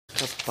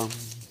Bum,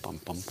 bum,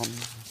 bum, bum,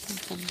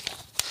 bum.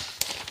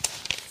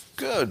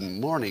 Good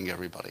morning,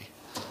 everybody.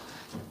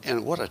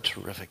 And what a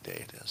terrific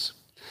day it is.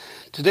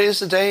 Today is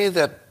the day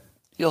that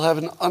you'll have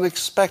an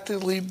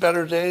unexpectedly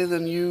better day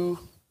than you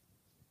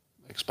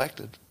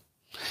expected.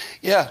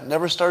 Yeah,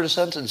 never start a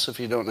sentence if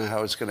you don't know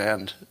how it's going to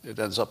end. It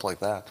ends up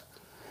like that.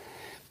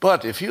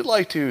 But if you'd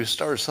like to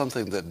start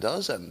something that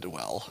does end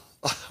well,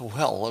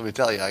 well, let me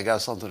tell you, I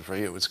got something for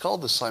you. It's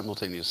called the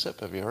simultaneous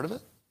sip. Have you heard of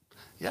it?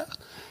 Yeah,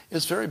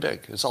 it's very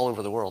big. It's all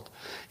over the world.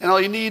 And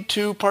all you need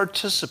to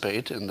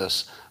participate in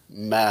this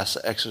mass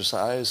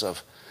exercise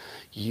of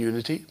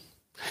unity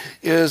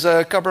is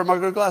a cup or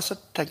mug or glass, a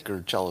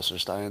tankard, chalice or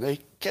stein, a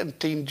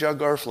canteen,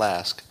 jug or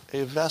flask,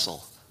 a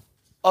vessel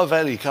of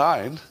any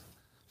kind.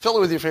 Fill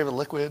it with your favorite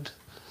liquid.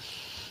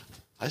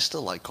 I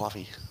still like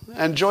coffee.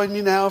 And join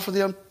me now for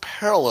the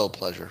unparalleled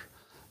pleasure,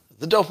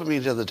 the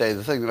dopamine of the day,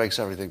 the thing that makes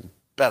everything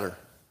better.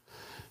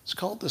 It's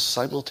called the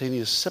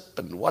simultaneous sip,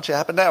 and watch it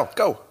happen now.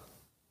 Go.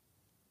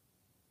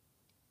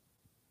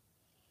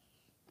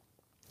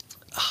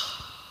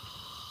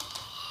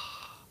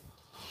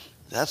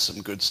 That's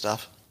some good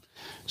stuff.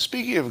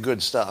 Speaking of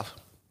good stuff,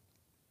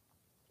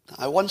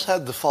 I once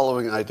had the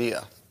following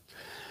idea,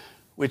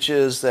 which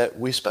is that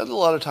we spend a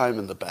lot of time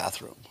in the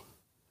bathroom.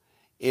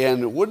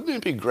 And wouldn't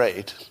it be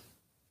great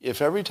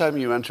if every time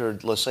you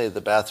entered, let's say,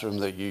 the bathroom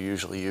that you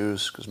usually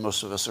use, because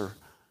most of us are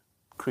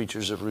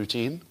creatures of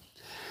routine,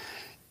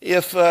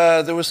 if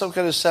there was some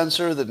kind of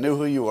sensor that knew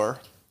who you were,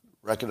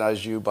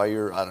 recognized you by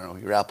your, I don't know,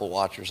 your Apple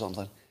Watch or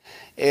something,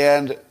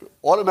 and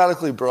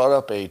automatically brought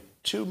up a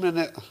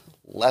 2-minute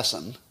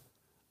lesson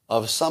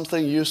of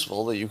something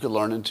useful that you could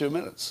learn in 2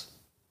 minutes.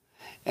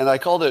 And I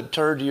called it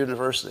Turd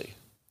University,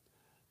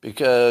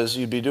 because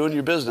you'd be doing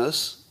your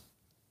business,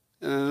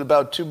 and in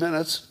about 2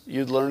 minutes,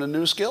 you'd learn a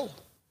new skill.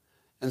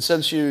 And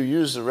since you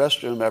use the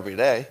restroom every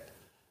day,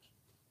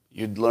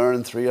 you'd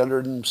learn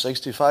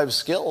 365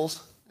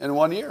 skills in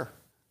 1 year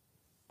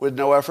with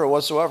no effort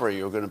whatsoever.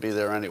 You were going to be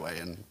there anyway,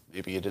 and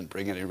maybe you didn't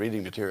bring any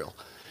reading material.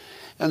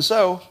 And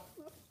so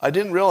I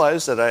didn't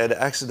realize that I had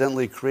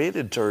accidentally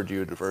created Turd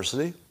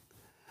University,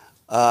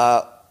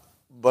 but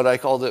I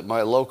called it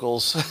my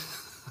locals,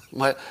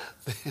 my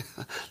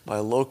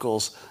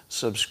locals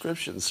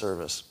subscription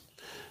service.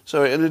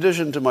 So in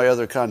addition to my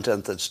other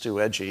content that's too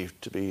edgy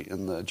to be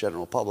in the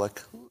general public,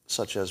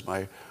 such as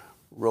my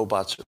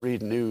Robots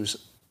Read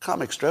News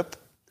comic strip,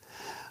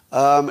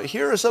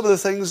 here are some of the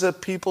things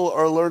that people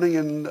are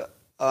learning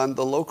on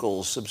the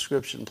local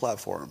subscription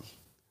platform.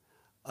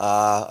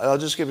 I'll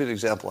just give you an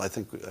example. I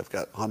think I've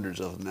got hundreds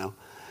of them now.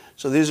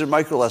 So these are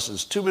micro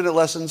lessons, 2-minute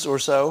lessons or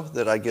so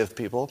that I give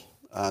people.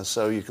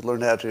 So you can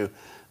learn how to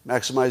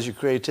maximize your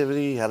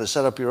creativity, how to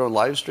set up your own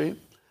live stream,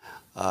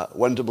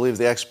 when to believe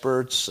the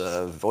experts,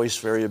 voice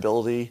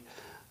variability,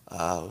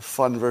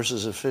 fun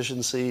versus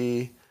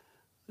efficiency.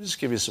 I'll just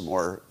give you some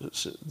more.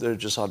 There are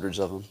just hundreds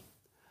of them.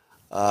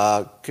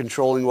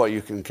 Controlling what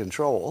you can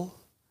control.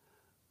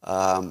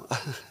 Some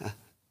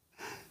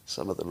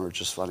of them are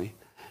just funny.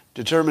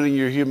 Determining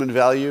your human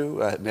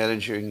value,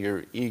 managing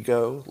your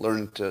ego,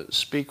 learning to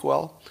speak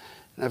well.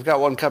 And I've got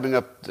one coming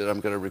up that I'm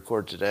going to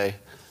record today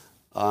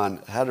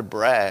on how to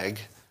brag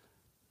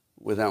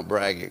without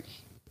bragging.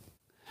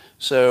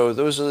 So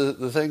those are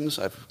the things.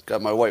 I've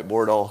got my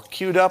whiteboard all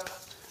queued up.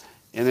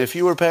 And if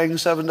you were paying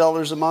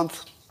 $7 a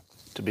month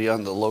to be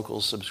on the local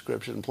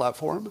subscription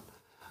platform,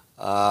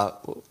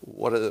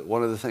 one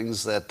of the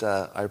things that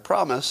I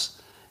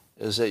promise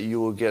is that you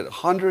will get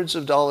hundreds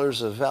of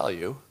dollars of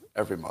value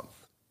every month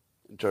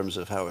in terms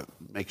of how it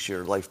makes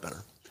your life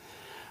better.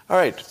 All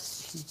right,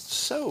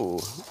 so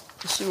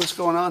let's see what's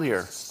going on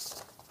here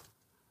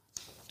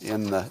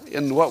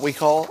in what we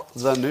call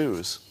the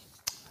news.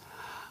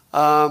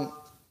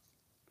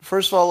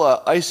 First of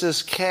all,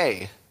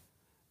 ISIS-K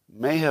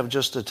may have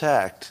just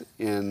attacked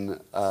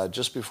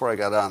just before I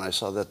got on. I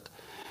saw that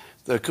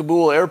the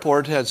Kabul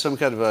airport had some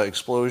kind of an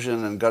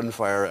explosion and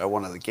gunfire at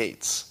one of the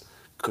gates.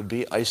 Could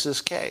be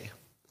ISIS-K.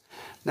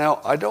 Now,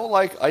 I don't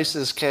like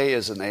ISIS-K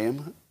as a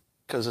name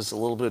because it's a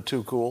little bit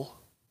too cool.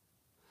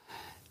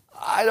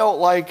 I don't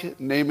like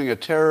naming a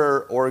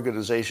terror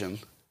organization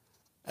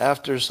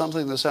after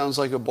something that sounds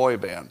like a boy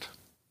band.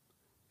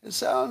 It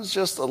sounds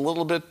just a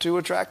little bit too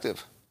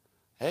attractive.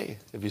 Hey,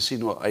 have you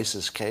seen what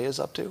ISIS-K is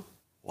up to?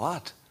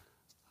 What?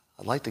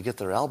 I'd like to get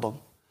their album.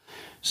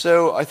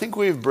 So I think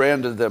we've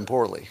branded them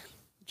poorly.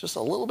 Just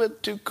a little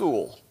bit too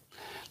cool.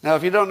 Now,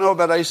 if you don't know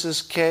about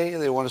ISIS-K,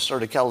 they want to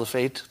start a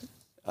caliphate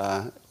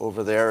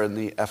over there in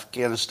the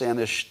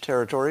Afghanistanish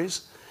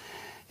territories.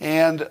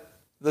 And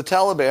the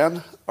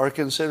Taliban are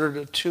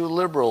considered too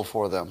liberal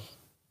for them.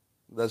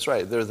 That's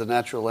right, they're the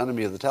natural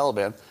enemy of the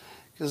Taliban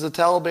because the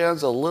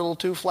Taliban's a little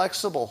too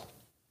flexible.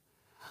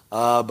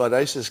 But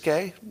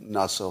ISIS-K,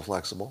 not so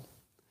flexible.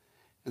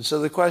 And so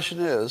the question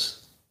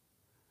is,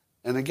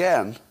 and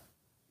again,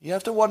 you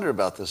have to wonder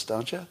about this,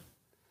 don't you?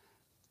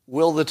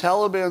 Will the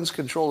Taliban's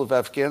control of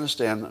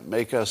Afghanistan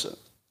make us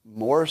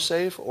more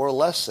safe or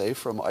less safe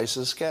from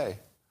ISIS-K?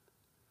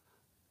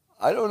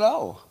 I don't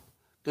know.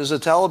 because the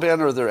Taliban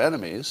are their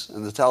enemies,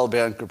 and the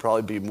Taliban could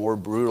probably be more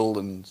brutal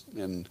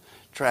in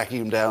tracking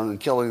them down and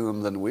killing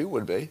them than we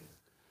would be.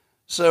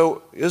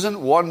 So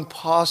isn't one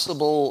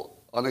possible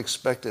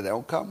unexpected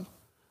outcome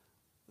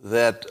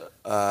that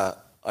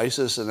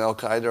ISIS and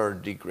Al-Qaeda are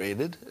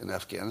degraded in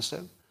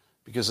Afghanistan?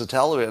 Because the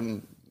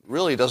Taliban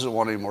really doesn't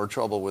want any more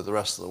trouble with the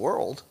rest of the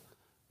world.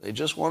 They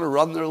just want to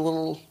run their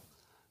little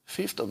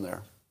fiefdom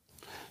there.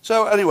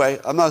 So anyway,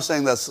 I'm not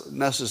saying that's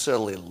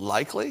necessarily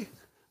likely,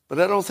 but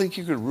I don't think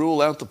you could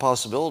rule out the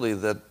possibility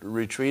that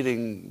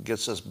retreating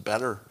gets us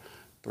better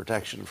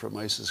protection from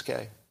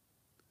ISIS-K.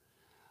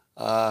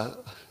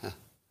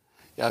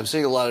 Yeah, I'm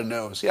seeing a lot of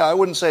no's. Yeah, I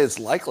wouldn't say it's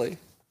likely,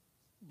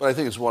 but I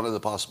think it's one of the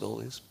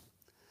possibilities.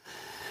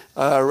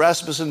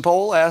 Rasmussen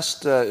Poll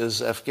asked,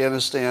 is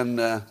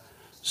Afghanistan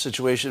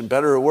situation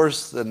better or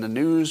worse than the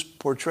news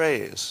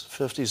portrays?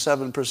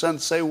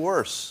 57% say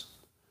worse.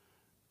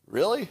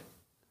 Really?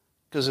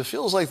 Because it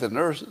feels like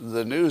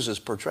the news is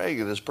portraying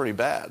it as pretty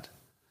bad.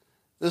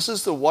 This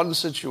is the one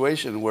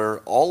situation where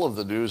all of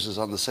the news is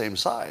on the same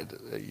side.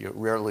 You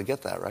rarely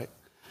get that, right?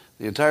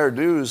 The entire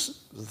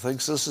news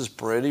thinks this is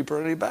pretty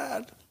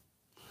bad.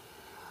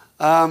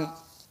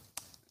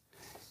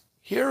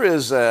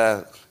 Here's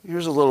a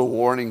little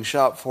warning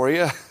shot for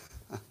you.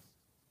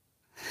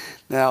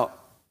 Now,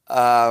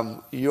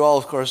 you all,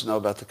 of course, know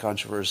about the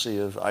controversy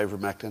of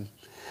ivermectin.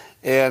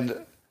 And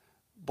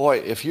boy,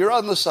 if you're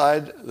on the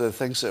side that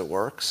thinks it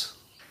works,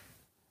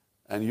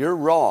 and you're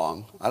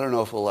wrong, I don't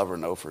know if we'll ever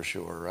know for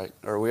sure, right?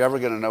 Are we ever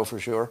going to know for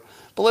sure?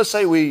 But let's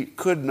say we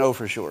could know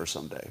for sure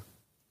someday.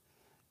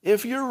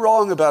 If you're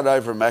wrong about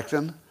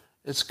ivermectin,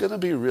 it's going to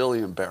be really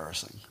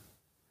embarrassing.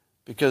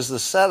 Because the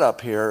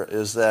setup here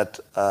is that,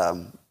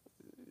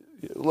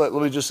 let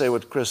me just say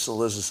what Chris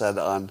Cillizza said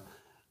on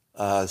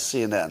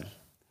CNN.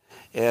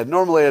 And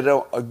normally I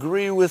don't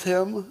agree with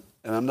him,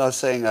 and I'm not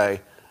saying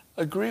I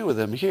agree with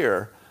him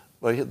here,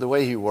 but the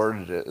way he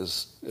worded it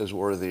is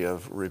worthy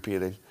of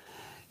repeating.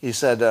 He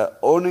said,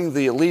 owning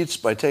the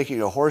elites by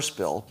taking a horse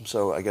pill,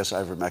 so I guess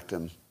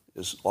ivermectin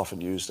is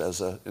often used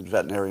in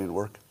veterinarian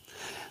work.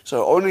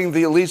 So owning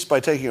the elites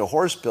by taking a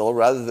horse pill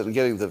rather than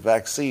getting the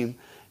vaccine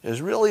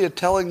is really a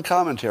telling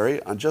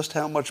commentary on just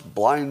how much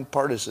blind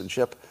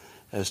partisanship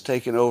has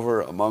taken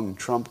over among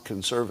Trump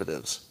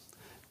conservatives.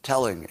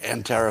 Telling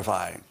and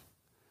terrifying.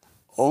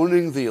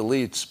 Owning the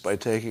elites by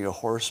taking a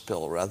horse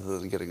pill rather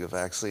than getting a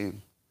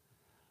vaccine.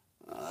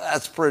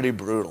 That's pretty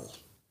brutal.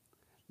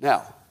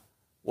 Now,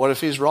 what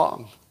if he's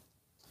wrong?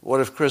 What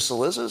if Chris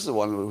Cillizza is the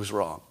one who's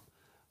wrong?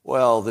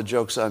 Well, the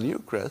joke's on you,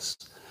 Chris,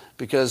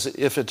 because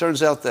if it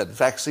turns out that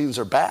vaccines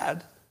are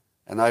bad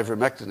and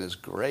ivermectin is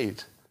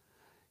great,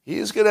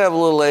 he's going to have a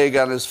little egg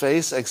on his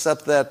face,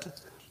 except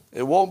that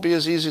it won't be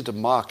as easy to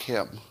mock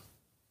him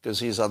because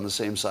he's on the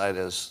same side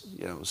as,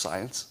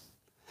 science.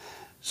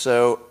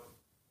 So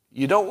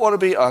you don't want to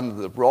be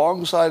on the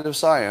wrong side of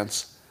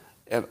science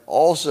and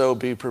also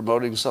be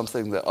promoting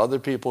something that other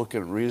people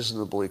can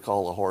reasonably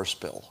call a horse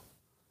pill.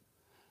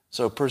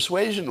 So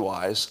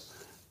persuasion-wise,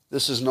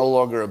 this is no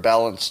longer a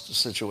balanced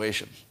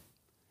situation.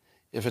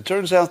 If it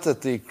turns out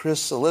that the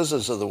Chris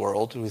Cillizzas of the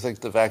world, who think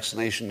the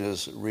vaccination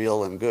is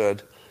real and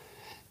good,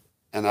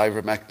 and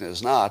ivermectin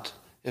is not,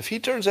 if he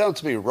turns out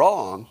to be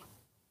wrong,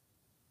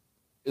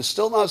 it's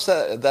still not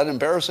that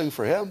embarrassing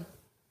for him,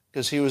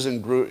 because he was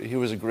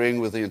agreeing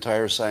with the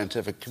entire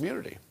scientific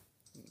community.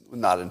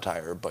 Not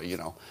entire, but,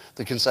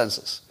 the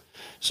consensus.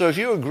 So if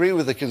you agree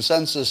with the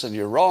consensus and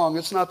you're wrong,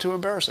 it's not too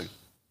embarrassing.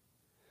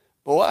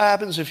 But what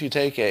happens if you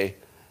take a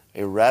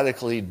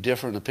radically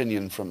different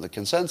opinion from the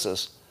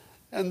consensus,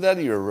 and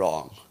then you're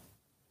wrong?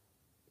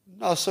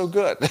 Not so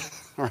good,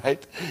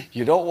 right?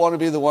 You don't want to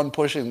be the one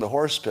pushing the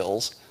horse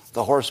pills,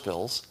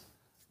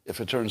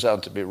 if it turns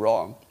out to be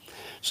wrong.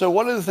 So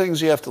one of the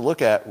things you have to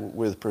look at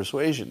with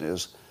persuasion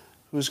is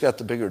who's got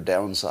the bigger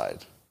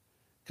downside.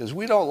 Because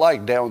we don't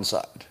like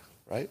downside,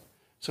 right?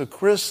 So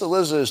Chris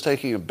Cillizza is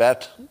taking a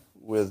bet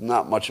with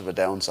not much of a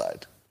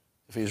downside.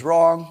 If he's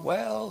wrong,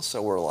 well,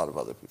 so were a lot of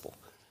other people.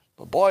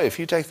 But boy, if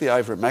you take the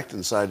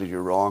ivermectin side and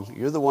you're wrong,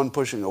 you're the one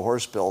pushing a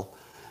horse pill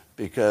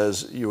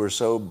because you were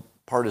so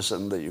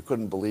partisan that you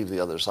couldn't believe the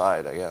other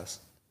side, I guess.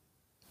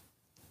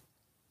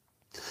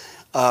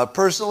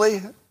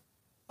 Personally,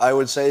 I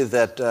would say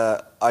that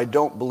I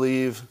don't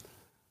believe,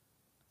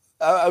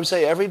 I would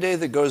say every day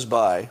that goes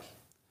by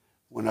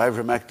when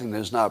ivermectin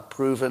is not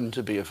proven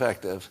to be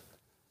effective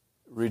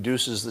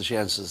reduces the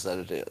chances that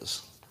it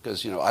is.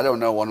 Because, I don't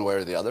know one way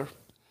or the other.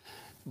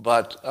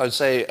 But I would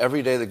say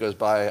every day that goes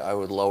by, I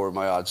would lower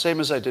my odds. Same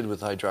as I did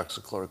with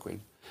hydroxychloroquine.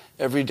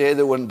 Every day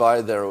that went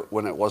by there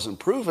when it wasn't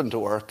proven to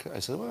work, I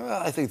said,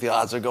 well, I think the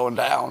odds are going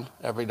down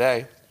every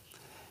day.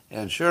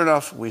 And sure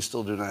enough, we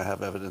still do not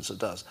have evidence it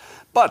does.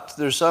 But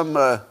there's some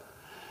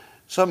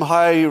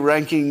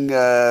high-ranking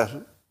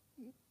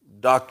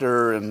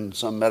doctor in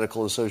some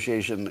medical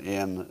association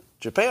in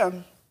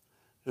Japan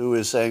who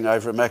is saying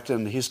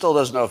ivermectin, he still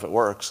doesn't know if it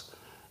works.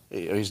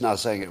 He's not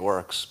saying it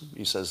works.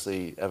 He says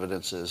the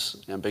evidence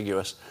is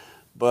ambiguous,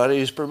 but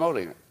he's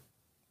promoting it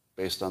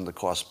based on the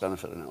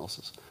cost-benefit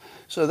analysis.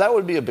 So that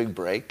would be a big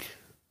break.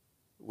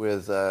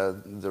 with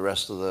the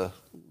rest of the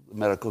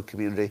medical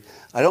community.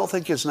 I don't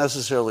think it's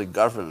necessarily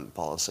government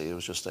policy. It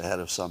was just the head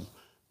of some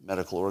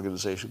medical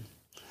organization.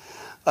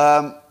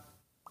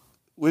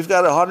 We've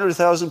got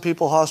 100,000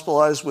 people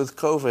hospitalized with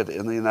COVID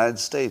in the United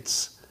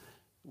States.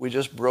 We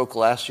just broke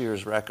last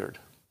year's record,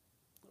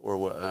 or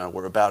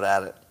we're about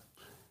at it.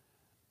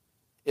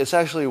 It's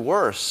actually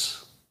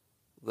worse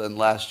than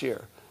last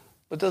year.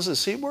 But does it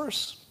seem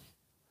worse?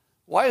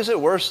 Why is it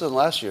worse than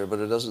last year, but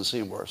it doesn't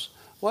seem worse?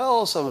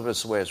 Well, some of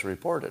it's the way it's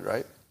reported,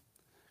 right?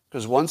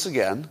 Because once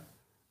again,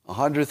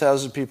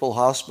 100,000 people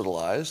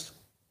hospitalized.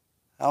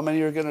 How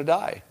many are going to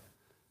die?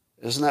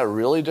 Isn't that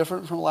really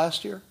different from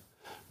last year?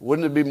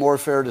 Wouldn't it be more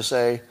fair to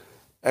say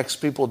X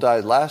people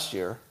died last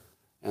year,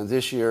 and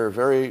this year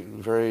very,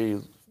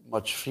 very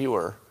much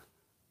fewer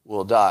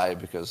will die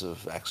because of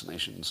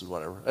vaccinations and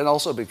whatever, and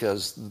also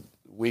because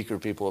weaker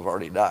people have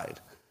already died.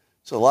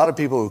 So a lot of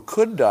people who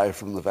could die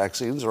from the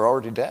vaccines are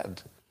already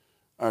dead.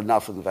 Or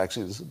not from the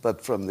vaccines, but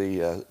from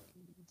the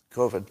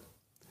COVID.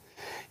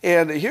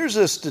 And here's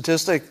a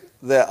statistic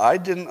that I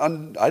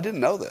didn't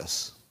know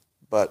this,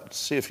 but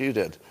see if you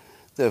did.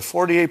 That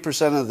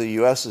 48% of the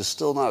U.S. is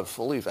still not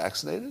fully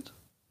vaccinated.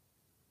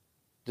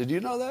 Did you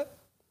know that?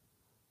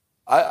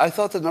 I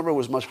thought the number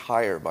was much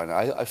higher by now.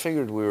 I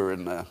figured we were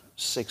in the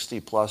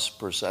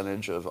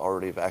 60+ % of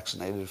already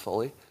vaccinated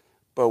fully,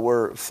 but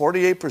we're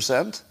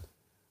 48%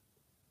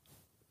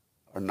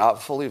 are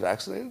not fully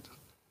vaccinated?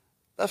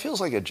 That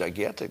feels like a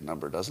gigantic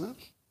number, doesn't it?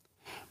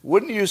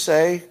 Wouldn't you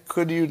say,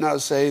 could you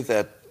not say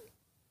that,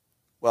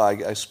 well,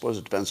 I suppose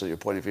it depends on your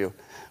point of view,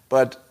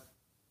 but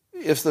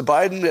if the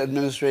Biden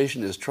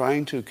administration is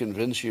trying to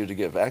convince you to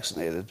get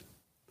vaccinated,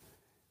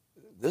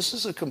 this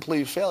is a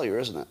complete failure,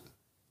 isn't it?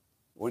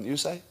 Wouldn't you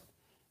say?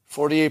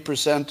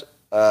 48%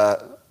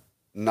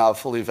 not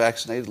fully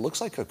vaccinated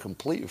looks like a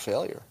complete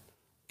failure,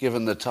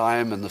 given the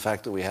time and the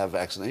fact that we have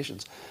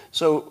vaccinations.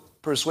 So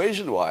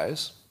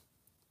persuasion-wise,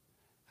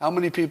 how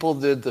many people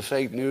did the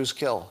fake news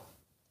kill?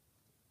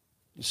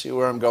 You see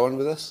where I'm going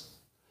with this?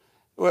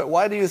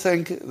 Why do you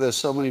think that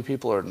so many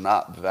people are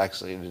not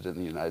vaccinated in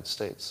the United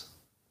States?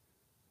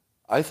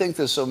 I think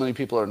that so many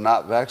people are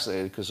not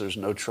vaccinated because there's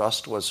no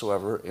trust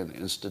whatsoever in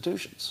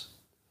institutions.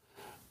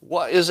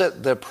 What is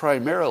it that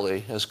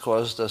primarily has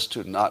caused us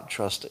to not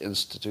trust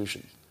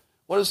institutions?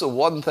 What is the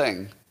one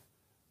thing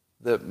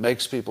that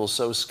makes people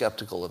so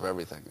skeptical of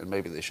everything? And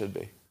maybe they should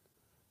be.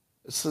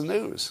 It's the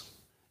news.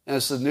 And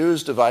it's the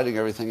news dividing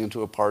everything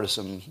into a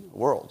partisan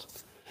world.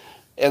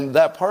 And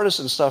that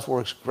partisan stuff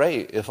works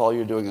great if all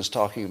you're doing is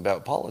talking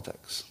about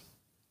politics.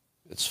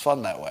 It's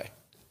fun that way.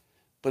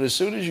 But as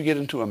soon as you get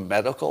into a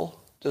medical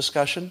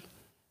discussion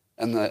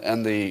and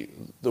the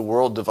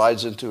world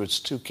divides into its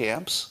two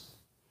camps,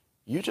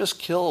 you just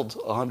killed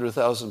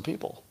 100,000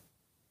 people.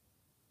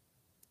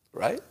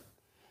 Right?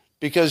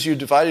 Because you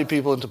divided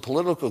people into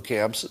political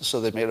camps,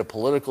 so they made a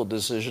political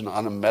decision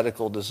on a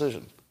medical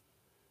decision.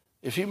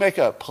 If you make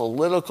a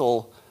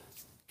political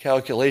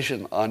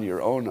calculation on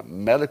your own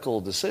medical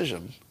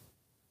decision,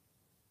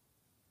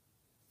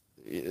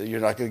 you're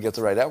not going to get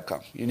the right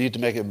outcome. You need to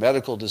make a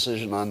medical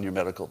decision on your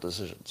medical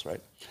decisions,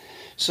 right?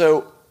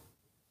 So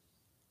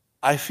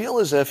I feel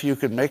as if you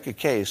could make a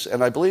case,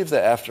 and I believe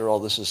that after all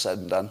this is said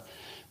and done,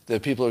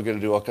 that people are going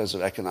to do all kinds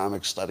of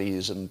economic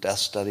studies and death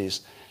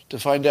studies to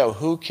find out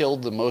who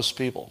killed the most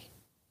people.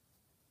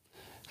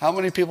 How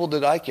many people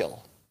did I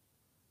kill?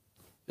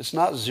 It's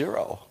not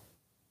zero.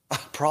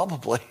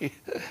 Probably.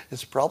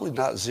 It's probably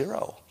not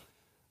zero,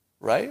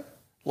 right?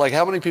 Like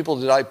how many people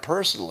did I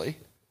personally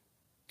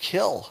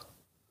kill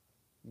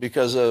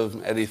because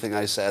of anything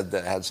I said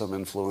that had some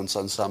influence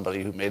on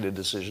somebody who made a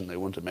decision they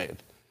wouldn't have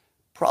made?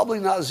 Probably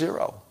not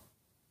zero,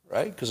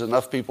 right? Because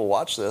enough people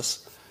watch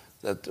this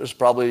that there's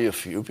probably a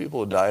few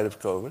people who died of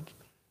COVID,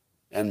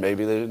 and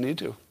maybe they didn't need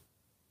to.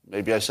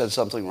 Maybe I said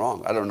something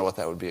wrong. I don't know what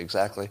that would be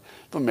exactly,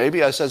 but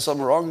maybe I said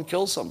something wrong and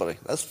killed somebody.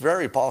 That's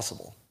very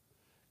possible,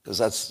 because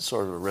that's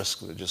sort of a risk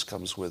that just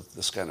comes with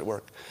this kind of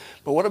work.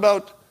 But what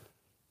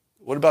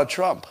about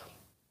Trump?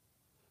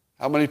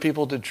 How many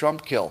people did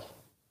Trump kill?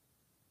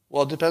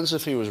 Well, it depends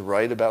if he was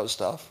right about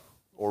stuff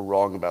or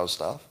wrong about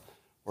stuff,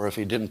 or if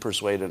he didn't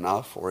persuade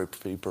enough, or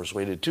if he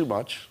persuaded too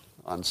much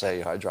on,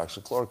 say,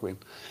 hydroxychloroquine.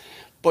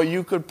 But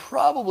you could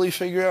probably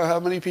figure out how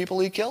many people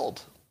he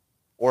killed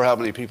or how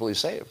many people he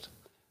saved.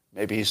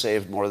 Maybe he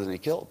saved more than he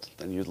killed.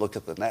 Then you'd look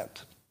at the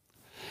net.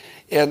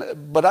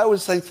 But I would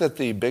think that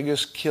the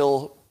biggest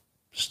kill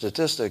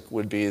statistic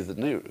would be the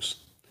news,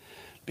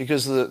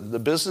 because the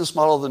business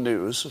model of the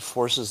news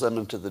forces them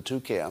into the two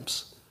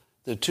camps.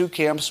 The two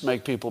camps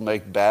make people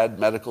make bad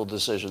medical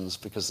decisions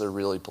because they're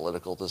really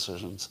political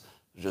decisions.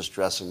 They're just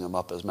dressing them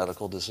up as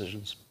medical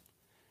decisions.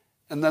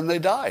 And then they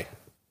die.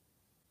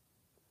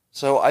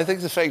 So I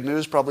think the fake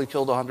news probably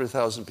killed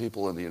 100,000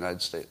 people in the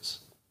United States.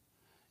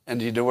 And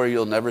do you know where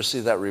you'll never see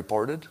that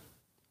reported?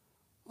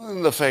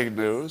 In the fake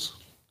news.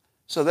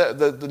 So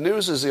the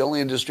news is the only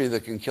industry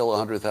that can kill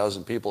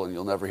 100,000 people, and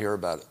you'll never hear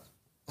about it.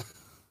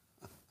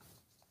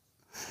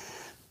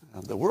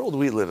 The world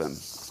we live in.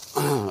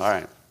 All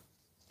right.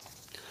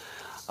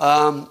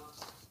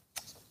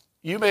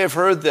 You may have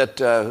heard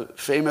that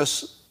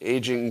famous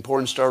aging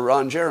porn star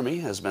Ron Jeremy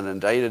has been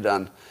indicted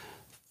on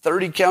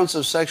 30 counts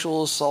of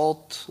sexual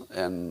assault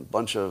and a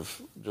bunch of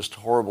just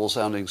horrible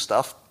sounding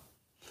stuff.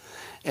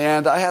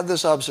 And I had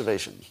this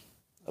observation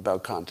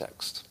about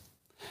context.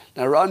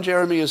 Now, Ron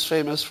Jeremy is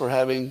famous for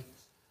having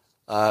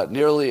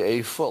nearly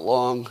a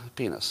foot-long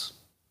penis.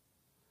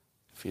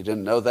 If you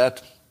didn't know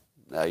that,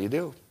 now you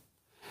do.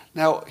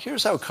 Now,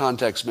 here's how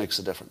context makes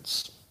a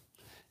difference.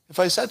 If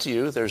I said to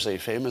you, there's a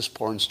famous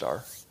porn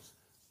star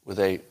with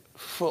a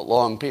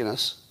foot-long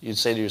penis, you'd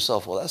say to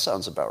yourself, well, that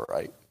sounds about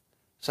right.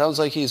 Sounds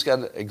like he's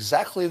got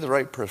exactly the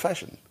right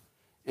profession.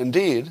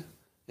 Indeed,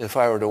 if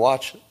I were to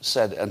watch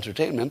said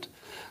entertainment,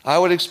 I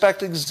would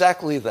expect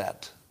exactly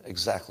that.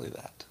 Exactly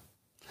that.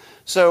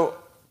 So,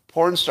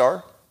 porn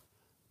star,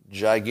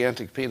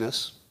 gigantic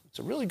penis, it's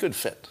a really good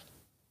fit.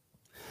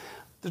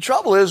 The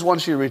trouble is,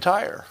 once you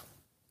retire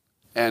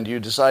and you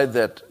decide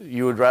that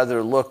you would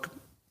rather look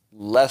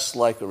less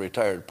like a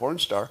retired porn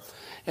star,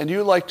 and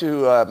you like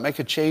to make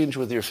a change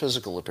with your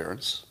physical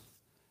appearance,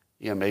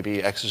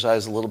 maybe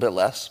exercise a little bit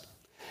less,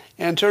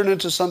 and turn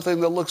into something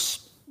that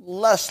looks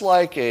less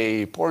like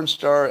a porn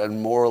star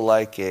and more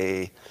like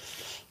a,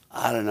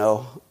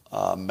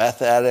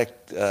 meth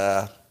addict,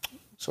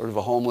 sort of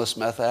a homeless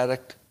meth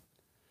addict.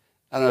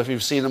 I don't know if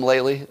you've seen him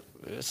lately.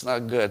 It's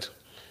not good.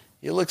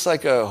 He looks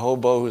like a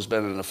hobo who's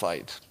been in a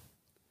fight.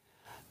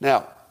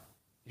 Now,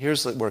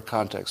 here's where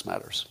context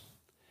matters.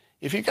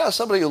 If you got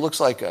somebody who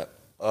looks like a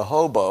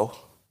hobo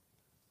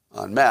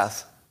on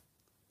meth,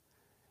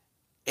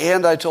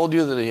 and I told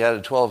you that he had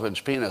a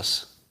 12-inch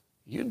penis,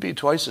 you'd be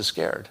twice as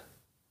scared.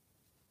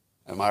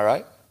 Am I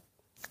right?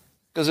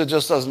 Because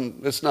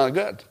it's not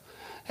good.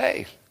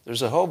 Hey,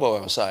 there's a hobo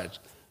outside.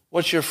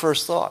 What's your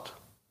first thought?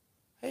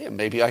 Hey,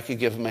 maybe I could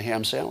give him a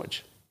ham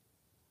sandwich.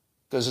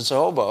 Because it's a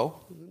hobo,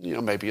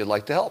 maybe you'd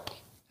like to help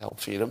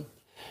feed him.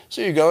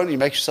 So you go and you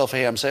make yourself a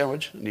ham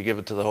sandwich, and you give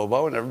it to the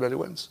hobo, and everybody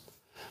wins.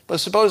 But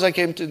suppose I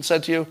came and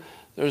said to you,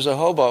 there's a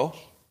hobo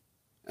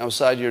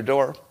outside your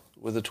door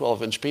with a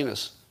 12-inch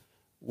penis.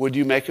 Would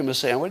you make him a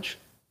sandwich?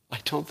 I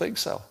don't think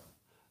so.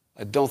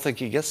 I don't think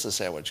he gets the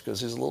sandwich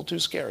because he's a little too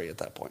scary at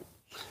that point.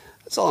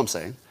 That's all I'm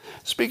saying.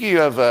 Speaking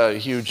of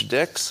huge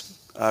dicks,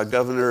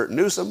 Governor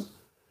Newsom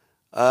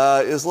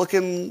is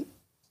looking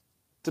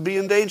to be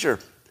in danger.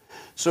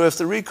 So if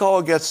the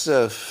recall gets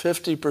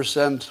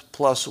 50%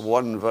 plus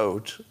one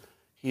vote,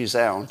 he's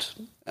out,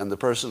 and the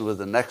person with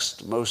the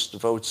next most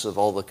votes of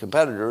all the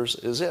competitors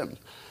is in.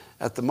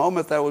 At the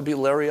moment, that would be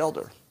Larry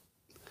Elder.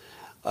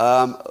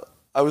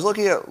 I was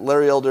looking at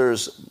Larry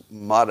Elder's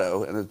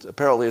motto, and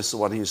apparently it's the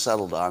one he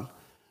settled on,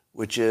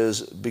 which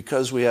is,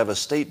 because we have a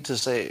state to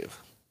save.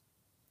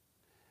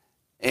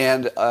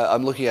 And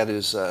I'm looking at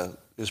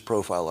his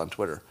profile on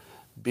Twitter.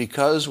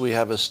 Because we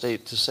have a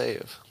state to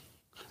save.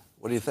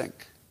 What do you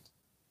think?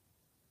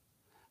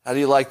 How do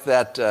you like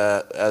that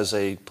as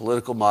a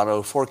political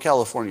motto for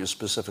California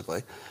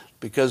specifically?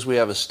 Because we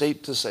have a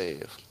state to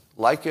save.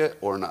 Like it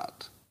or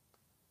not?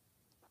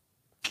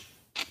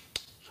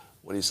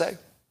 What do you say?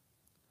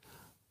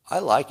 I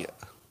like it.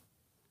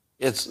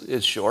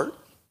 It's short.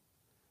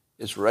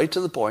 It's right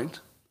to the point,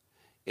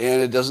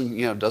 and it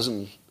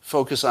doesn't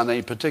focus on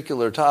any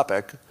particular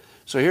topic.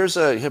 So here's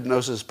a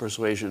hypnosis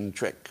persuasion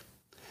trick.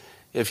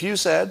 If you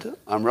said,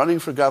 I'm running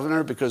for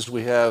governor because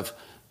we have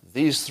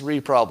these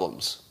three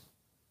problems,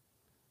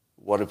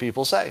 what do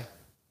people say?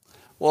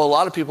 Well, a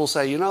lot of people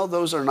say,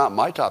 those are not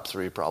my top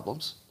three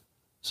problems,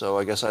 so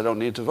I guess I don't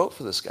need to vote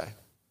for this guy.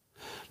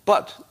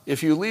 But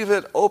if you leave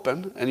it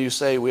open and you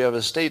say we have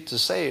a state to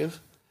save,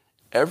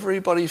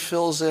 everybody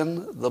fills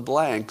in the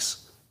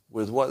blanks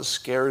with what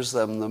scares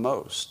them the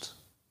most.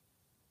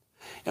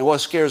 And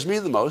what scares me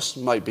the most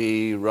might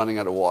be running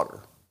out of water.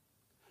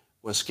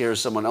 What scares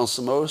someone else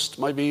the most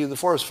might be the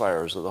forest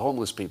fires or the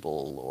homeless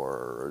people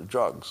or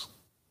drugs.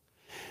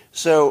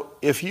 So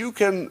if you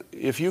can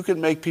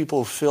make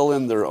people fill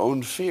in their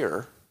own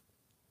fear,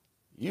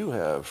 you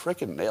have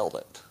frickin' nailed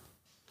it.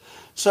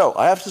 So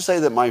I have to say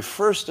that my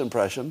first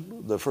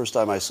impression, the first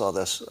time I saw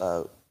this,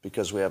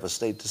 because we have a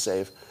state to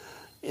save,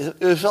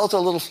 it felt a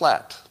little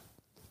flat.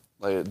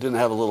 Like it didn't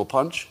have a little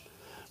punch.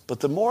 But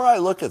the more I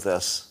look at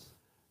this,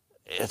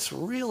 it's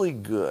really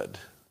good.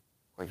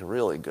 Like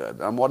really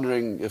good. I'm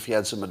wondering if he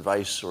had some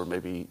advice or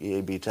maybe he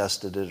A/B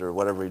tested it or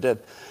whatever he did.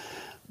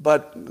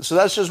 But so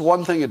that's just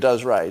one thing it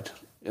does right.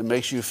 It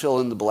makes you fill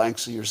in the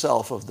blanks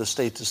yourself of the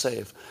state to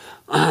save.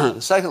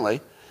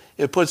 Secondly,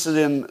 it puts it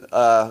in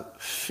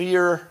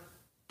fear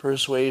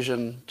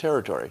persuasion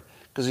territory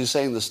because he's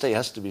saying the state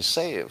has to be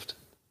saved.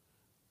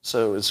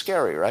 So it's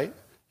scary, right?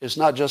 It's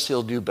not just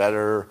he'll do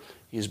better,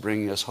 he's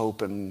bringing us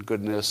hope and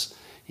goodness.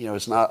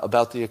 It's not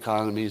about the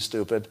economy,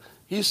 stupid.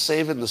 He's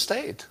saving the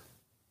state.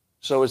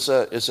 So it's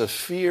a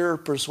fear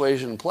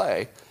persuasion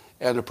play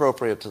and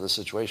appropriate to the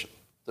situation.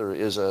 There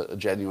is a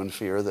genuine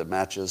fear that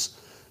matches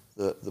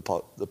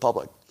the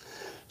public.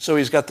 So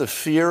he's got the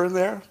fear in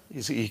there.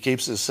 He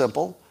keeps it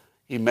simple.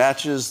 He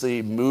matches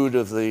the mood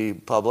of the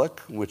public,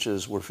 which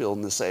is we're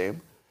feeling the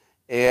same.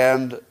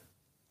 And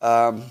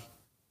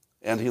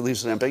And he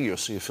leaves it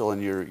ambiguous, so you fill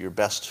in your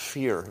best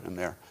fear in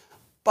there.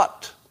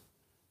 But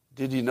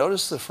did you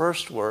notice the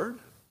first word?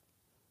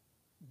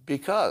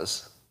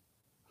 Because.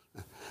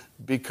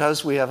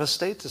 Because we have a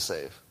state to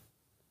save.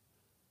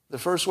 The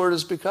first word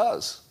is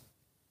because.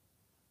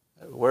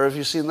 Where have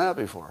you seen that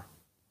before?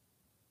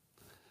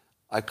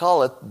 I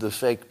call it the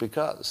fake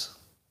because.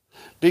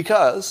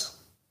 Because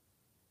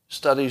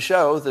studies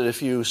show that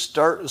if you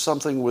start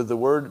something with the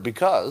word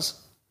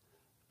because,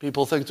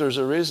 people think there's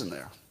a reason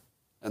there,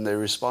 and they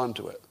respond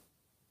to it.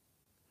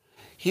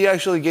 He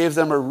actually gave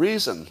them a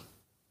reason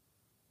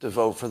to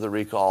vote for the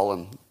recall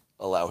and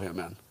allow him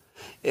in.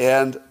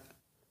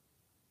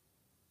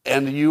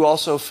 And you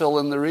also fill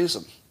in the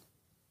reason,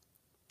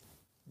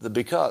 the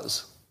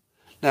because.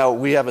 Now,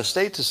 we have a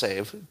state to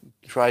save,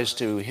 tries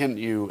to hint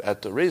you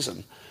at the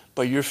reason,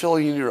 but you're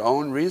filling in your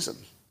own reason.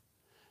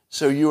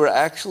 So you are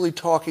actually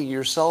talking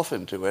yourself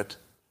into it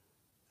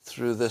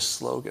through this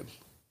slogan.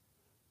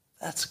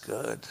 That's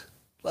good.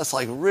 That's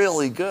like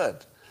really good.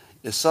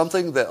 It's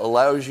something that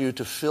allows you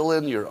to fill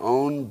in your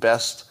own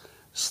best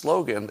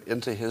slogan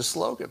into his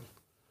slogan.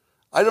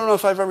 I don't know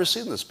if I've ever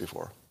seen this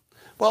before.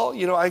 Well,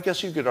 I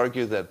guess you could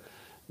argue that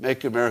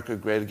Make America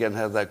Great Again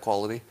had that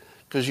quality,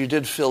 because you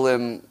filled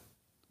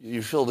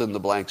in the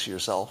blanks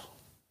yourself.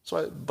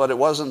 But it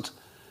wasn't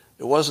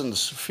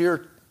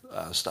fear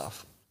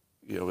stuff.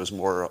 It was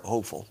more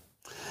hopeful.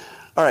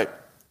 All right.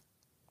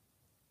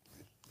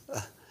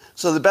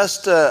 So the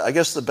best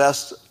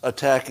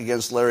attack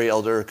against Larry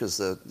Elder, because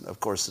of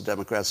course the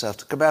Democrats have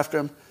to come after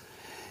him.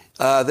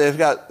 They've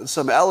got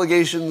some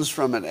allegations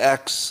from an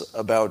ex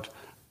about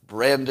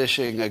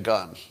brandishing a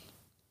gun.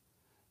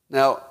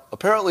 Now,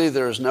 apparently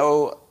there's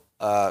no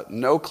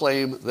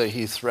claim that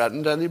he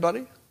threatened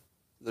anybody.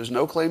 There's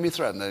no claim he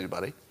threatened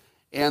anybody.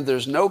 And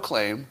there's no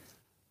claim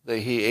that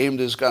he aimed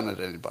his gun at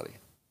anybody.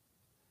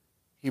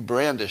 He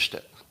brandished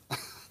it.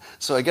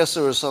 So I guess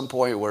there was some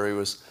point where he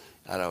was,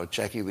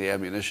 checking the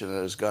ammunition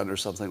at his gun or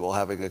something while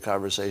having a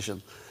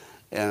conversation.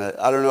 And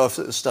I don't know if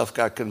this stuff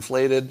got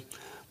conflated,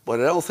 but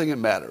I don't think it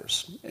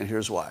matters. And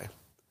here's why.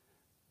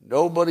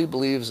 Nobody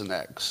believes an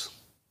ex.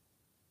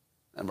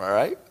 Am I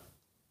right?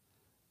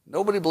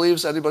 Nobody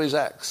believes anybody's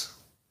ex.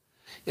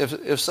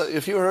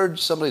 If you heard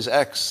somebody's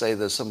ex say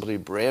that somebody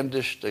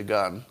brandished a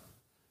gun,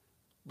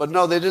 but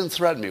no, they didn't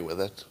threaten me with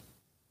it,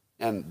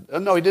 and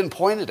no, he didn't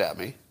point it at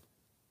me.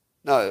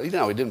 No, he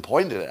didn't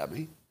point it at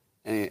me,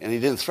 and he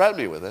didn't threaten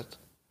me with it.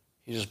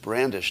 He just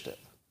brandished it.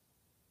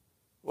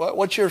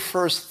 What's your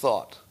first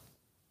thought?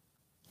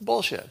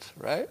 Bullshit,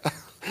 right?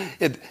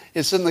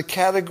 It's in the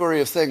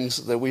category of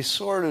things that we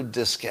sort of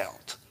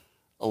discount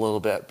a little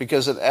bit,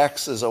 because an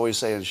ex is always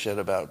saying shit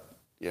about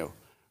you,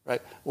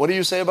 right? What do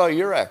you say about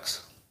your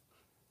ex?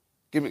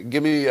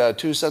 Give me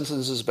 2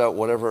 sentences about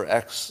whatever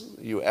ex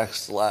you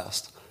exed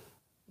last.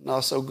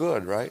 Not so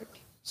good, right?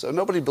 So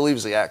nobody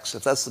believes the ex.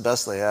 If that's the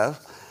best they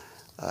have,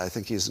 I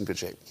think he's in good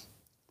shape.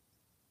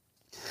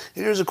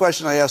 And here's a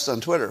question I asked on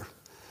Twitter.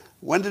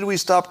 When did we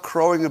stop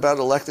crowing about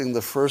electing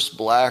the first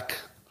black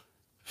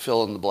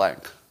fill in the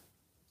blank?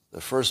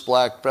 The first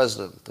black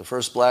president, the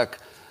first black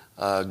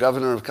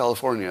governor of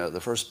California,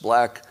 the first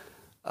black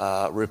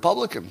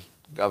Republican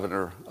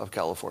governor of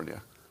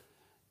California.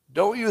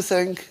 Don't you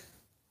think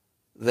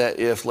that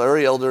if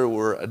Larry Elder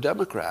were a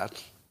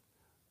Democrat,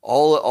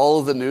 all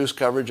of the news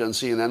coverage on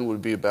CNN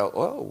would be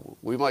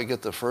about, we might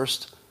get the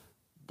first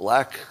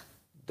black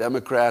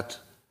Democrat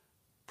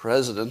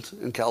president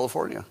in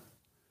California?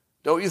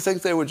 Don't you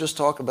think they would just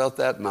talk about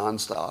that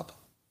nonstop?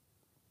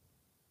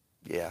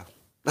 Yeah,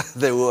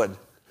 they would.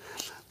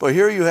 But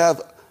here you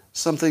have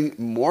something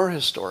more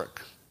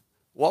historic.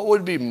 What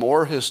would be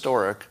more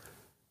historic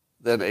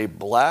than a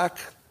black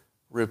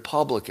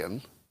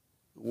Republican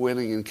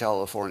winning in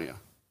California?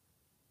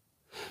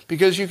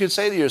 Because you could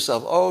say to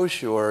yourself, oh,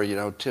 sure,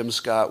 Tim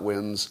Scott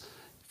wins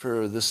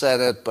for the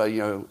Senate, but,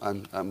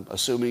 I'm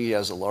assuming he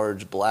has a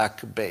large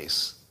black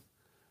base.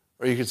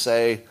 Or you could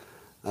say,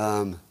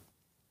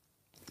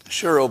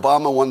 sure,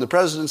 Obama won the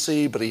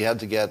presidency, but he had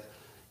to get,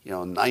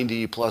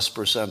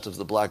 90+% of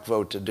the black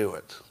vote to do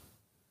it.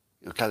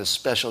 Kind of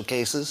special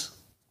cases.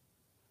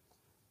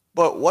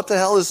 But what the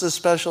hell is this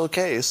special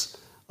case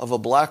of a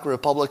black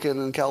Republican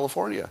in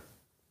California?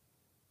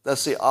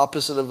 That's the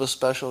opposite of a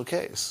special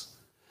case.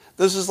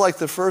 This is like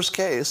the first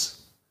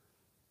case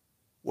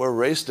where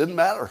race didn't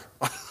matter.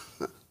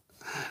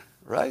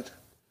 Right?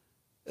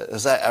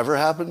 Has that ever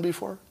happened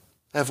before?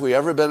 Have we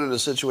ever been in a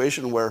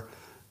situation where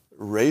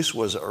race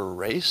was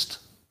erased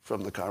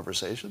from the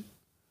conversation?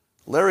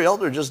 Larry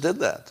Elder just did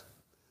that.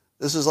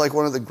 This is like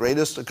one of the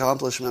greatest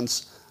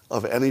accomplishments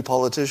of any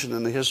politician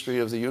in the history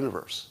of the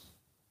universe.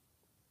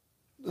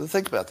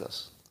 Think about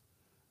this.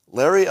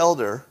 Larry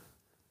Elder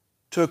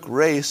took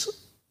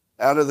race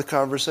out of the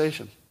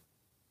conversation.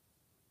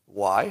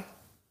 Why?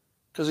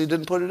 Because he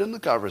didn't put it in the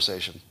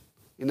conversation.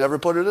 He never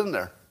put it in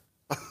there.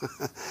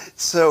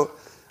 So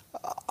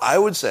I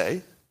would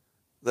say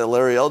that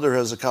Larry Elder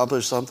has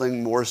accomplished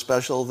something more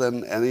special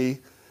than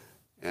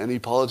any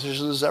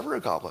politician has ever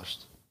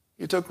accomplished.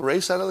 He took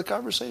race out of the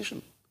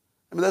conversation.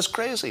 I mean, that's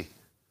crazy.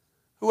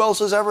 Who else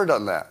has ever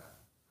done that?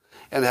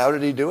 And how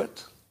did he do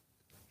it?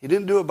 He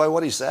didn't do it by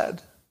what he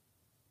said.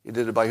 He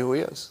did it by who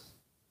he is.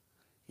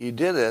 He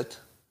did it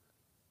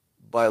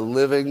by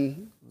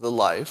living the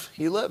life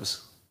he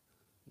lives.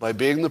 By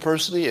being the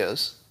person he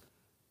is,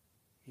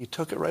 he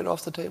took it right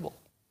off the table.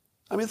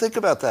 I mean, think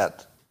about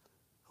that.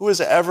 Who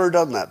has ever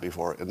done that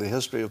before in the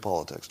history of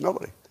politics?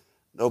 Nobody.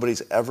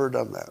 Nobody's ever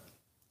done that.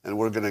 And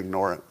we're going to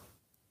ignore it.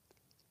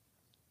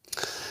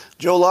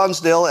 Joe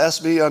Lonsdale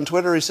asked me on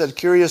Twitter, he said,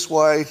 curious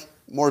why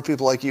more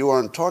people like you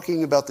aren't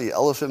talking about the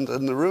elephant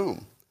in the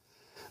room.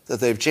 That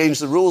they've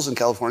changed the rules in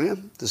California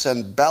to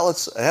send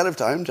ballots ahead of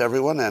time to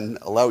everyone and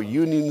allow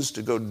unions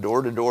to go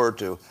door to door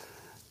to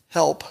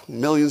help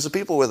millions of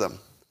people with them,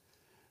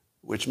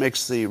 which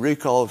makes the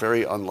recall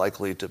very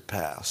unlikely to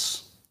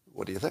pass.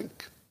 What do you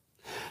think?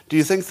 Do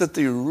you think that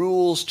the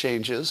rules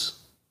changes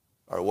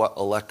are what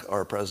elect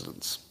our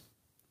presidents?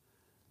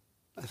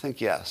 I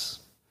think yes.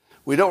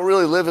 We don't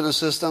really live in a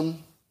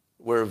system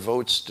where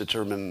votes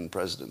determine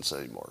presidents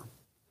anymore.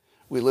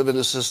 We live in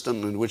a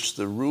system in which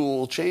the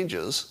rule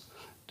changes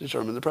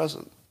determine the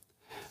president.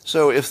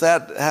 So if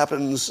that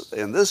happens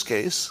in this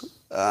case,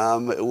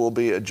 it will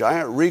be a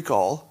giant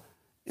recall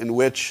in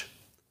which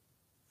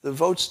the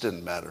votes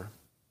didn't matter.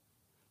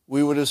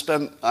 We would have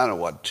spent,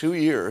 2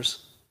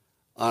 years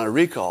on a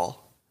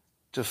recall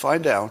to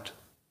find out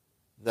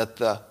that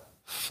the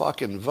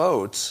fucking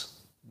votes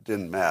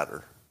didn't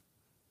matter.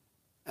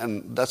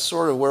 And that's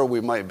sort of where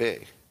we might be.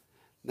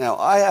 Now,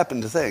 I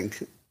happen to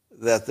think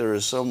that there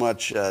is so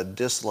much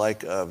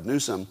dislike of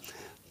Newsom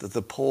that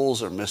the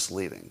polls are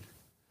misleading.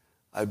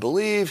 I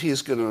believe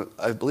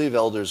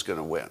Elder's going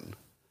to win.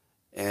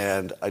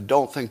 And I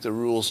don't think the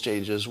rules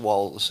changes,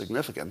 while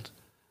significant,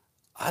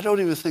 I don't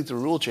even think the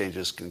rule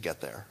changes can get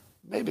there.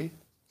 Maybe.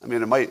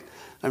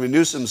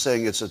 Newsom's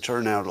saying it's a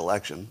turnout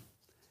election.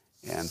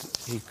 And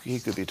he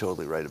could be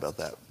totally right about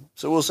that.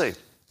 So we'll see.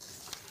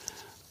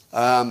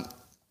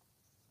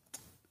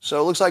 So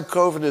it looks like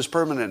COVID is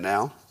permanent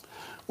now.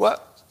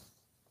 What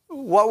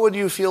would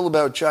you feel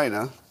about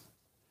China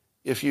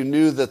if you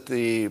knew that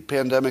the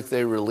pandemic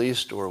they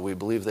released, or we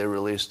believe they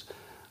released,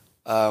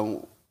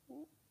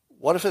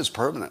 what if it's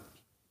permanent?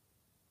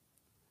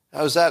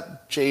 How does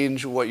that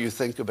change what you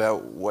think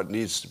about what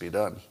needs to be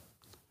done?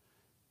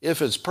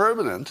 If it's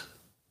permanent,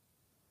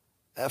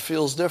 that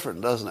feels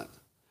different, doesn't it?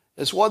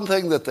 It's one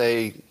thing that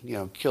they,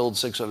 killed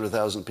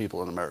 600,000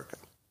 people in America,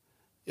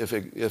 if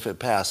it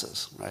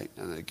passes, right,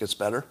 and it gets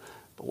better.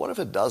 But what if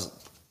it doesn't?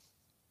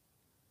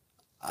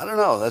 I don't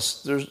know.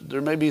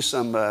 There may be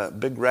some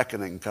big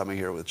reckoning coming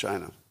here with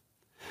China.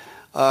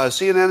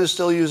 CNN is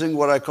still using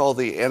what I call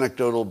the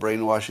anecdotal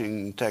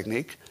brainwashing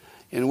technique,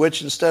 in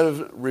which instead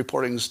of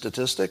reporting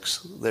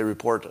statistics, they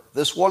report,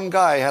 this one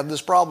guy had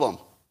this problem.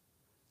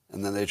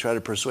 And then they try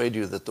to persuade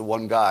you that the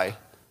one guy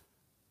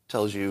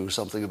tells you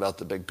something about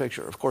the big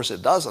picture. Of course,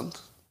 it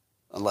doesn't,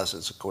 unless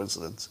it's a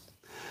coincidence.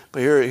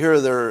 But here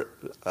are their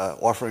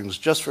offerings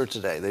just for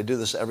today. They do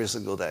this every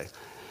single day.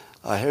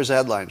 Here's a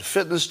headline.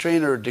 Fitness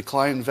trainer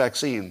declined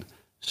vaccine.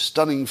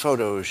 Stunning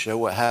photos show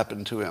what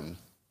happened to him.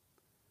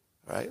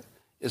 Right?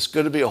 It's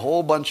going to be a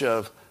whole bunch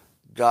of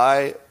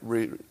guy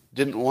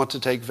didn't want to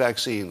take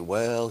vaccine.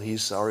 Well,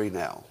 he's sorry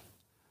now.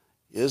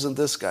 Isn't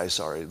this guy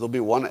sorry? There'll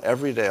be one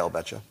every day, I'll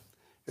bet you.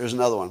 Here's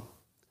another one.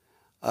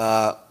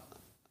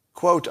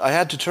 Quote, I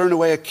had to turn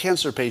away a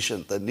cancer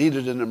patient that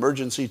needed an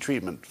emergency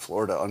treatment.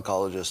 Florida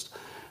oncologist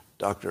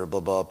Dr.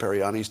 Baba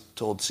Periani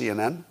told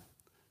CNN.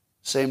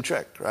 Same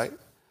trick, right?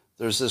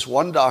 There's this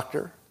one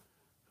doctor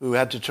who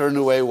had to turn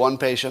away one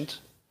patient.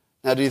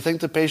 Now, do you think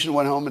the patient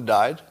went home and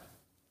died?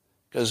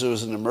 Because it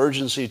was an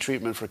emergency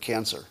treatment for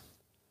cancer.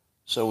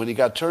 So when he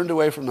got turned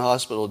away from the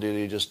hospital, did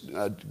he just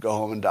go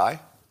home and die?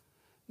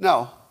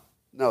 No,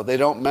 they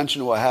don't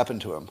mention what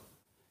happened to him.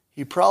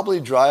 He probably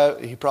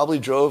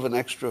drove an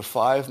extra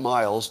 5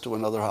 miles to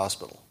another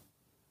hospital.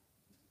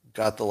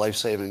 Got the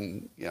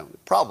life-saving,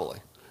 probably.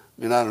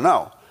 I don't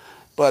know.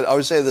 But I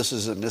would say this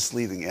is a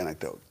misleading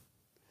anecdote.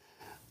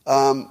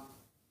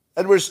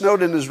 Edward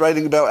Snowden is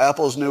writing about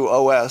Apple's new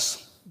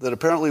OS that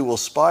apparently will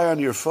spy on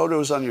your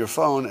photos on your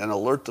phone and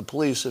alert the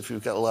police if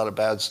you've got a lot of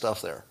bad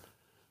stuff there.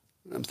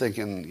 I'm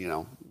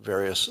thinking,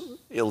 various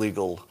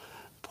illegal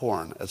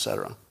porn,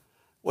 etc.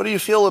 What do you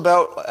feel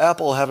about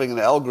Apple having an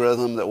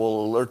algorithm that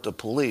will alert the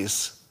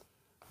police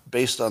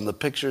based on the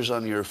pictures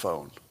on your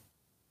phone?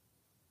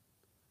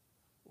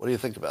 What do you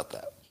think about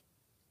that?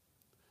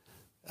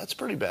 That's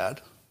pretty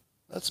bad.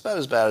 That's about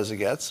as bad as it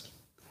gets.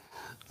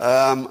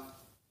 And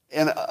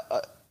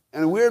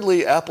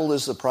weirdly, Apple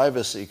is the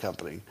privacy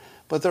company,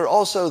 but they're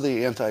also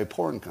the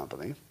anti-porn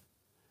company.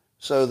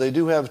 So they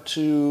do have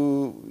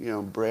two,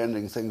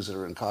 branding things that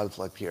are in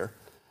conflict here.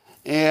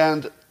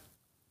 And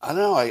I don't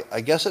know,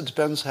 I guess it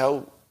depends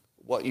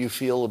what you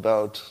feel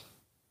about,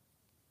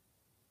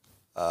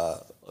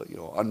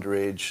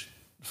 underage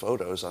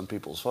photos on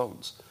people's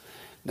phones.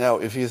 Now,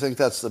 if you think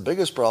that's the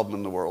biggest problem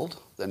in the world,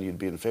 then you'd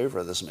be in favor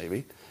of this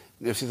maybe.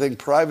 And if you think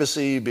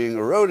privacy being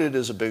eroded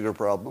is a bigger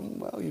problem,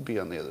 well, you'd be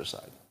on the other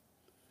side.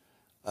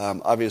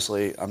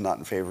 Obviously, I'm not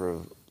in favor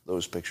of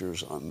those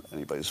pictures on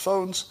anybody's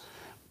phones.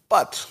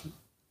 But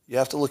you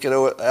have to look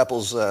at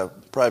Apple's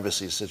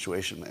privacy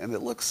situation, and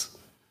it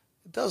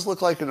does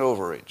look like an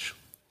overreach.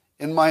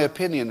 In my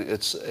opinion,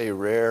 it's a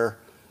rare,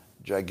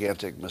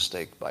 gigantic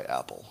mistake by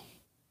Apple.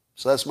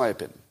 So that's my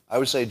opinion. I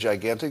would say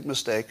gigantic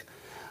mistake.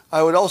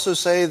 I would also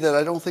say that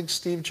I don't think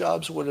Steve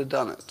Jobs would have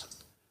done it,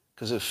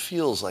 because it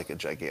feels like a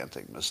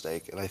gigantic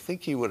mistake, and I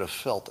think he would have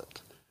felt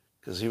it,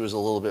 because he was a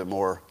little bit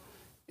more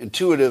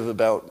intuitive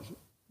about,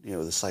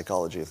 the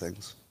psychology of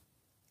things.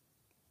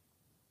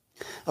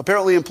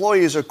 Apparently,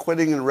 employees are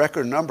quitting in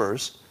record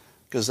numbers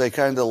because they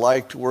kind of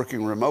liked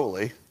working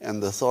remotely,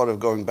 and the thought of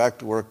going back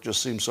to work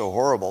just seemed so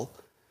horrible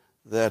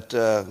that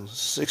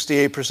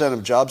 68%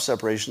 of job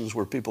separations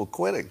were people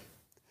quitting.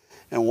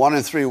 And 1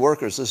 in 3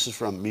 workers, this is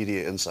from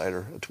Media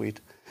Insider, a tweet,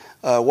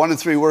 1 in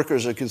 3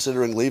 workers are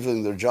considering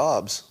leaving their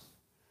jobs,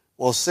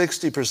 while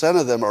 60%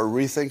 of them are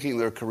rethinking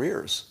their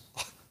careers.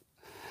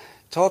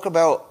 Talk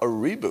about a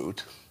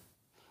reboot.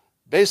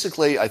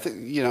 Basically, I think,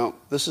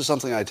 this is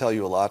something I tell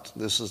you a lot.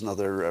 This is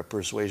another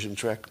persuasion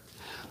trick.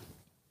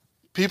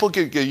 People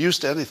can get used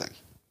to anything.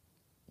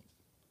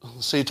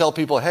 So you tell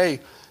people,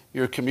 hey,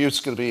 your commute's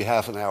going to be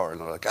half an hour.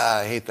 And they're like,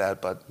 I hate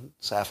that, but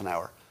it's half an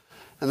hour.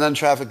 And then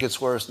traffic gets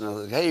worse, and they're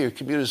like, hey, your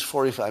commute is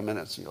 45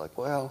 minutes. And you're like,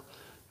 well,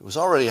 it was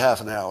already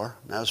half an hour.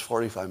 Now it's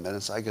 45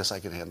 minutes. I guess I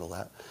can handle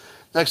that.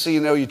 Next thing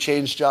you know, you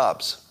change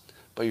jobs.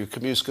 But your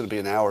commute's going to be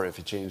an hour if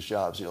you change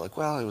jobs. And you're like,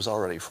 well, it was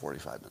already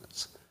 45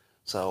 minutes.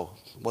 So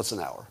what's an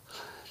hour?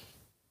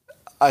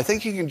 I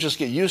think you can just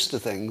get used to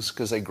things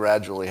because they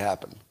gradually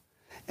happen.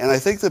 And I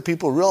think that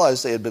people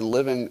realized they had been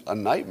living a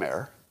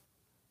nightmare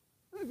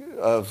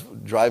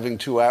of driving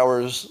 2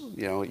 hours,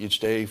 each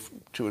day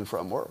to and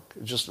from work.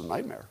 It's just a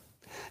nightmare.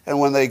 And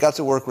when they got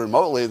to work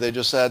remotely, they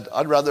just said,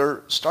 I'd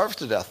rather starve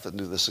to death than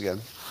do this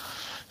again.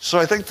 So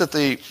I think that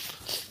the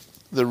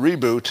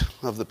reboot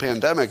of the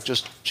pandemic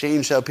just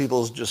changed how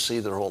people just see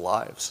their whole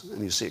lives.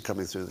 And you see it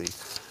coming through the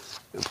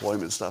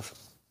employment stuff.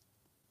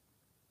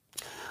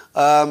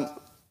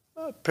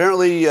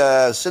 Apparently,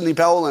 Sidney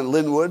Powell and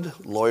Lin Wood,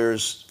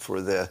 lawyers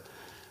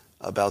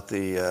about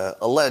the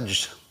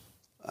alleged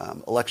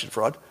election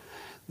fraud,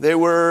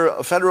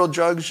 a federal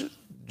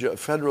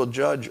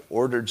judge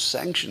ordered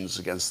sanctions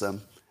against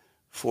them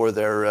for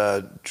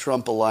their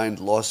Trump-aligned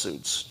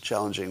lawsuits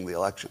challenging the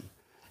election.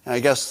 And I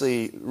guess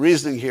the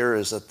reasoning here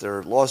is that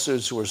their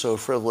lawsuits were so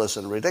frivolous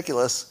and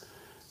ridiculous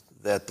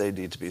that they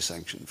need to be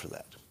sanctioned for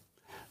that.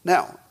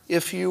 Now,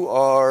 if you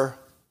are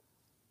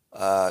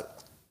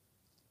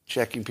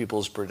checking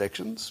people's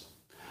predictions,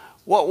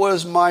 what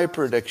was my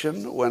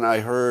prediction when I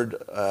heard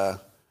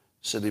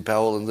Sidney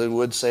Powell and Lin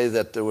Wood say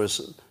that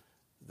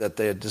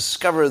they had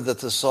discovered that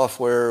the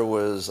software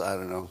was,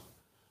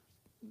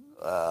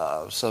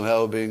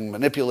 somehow being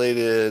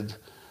manipulated,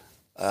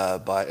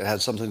 it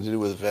had something to do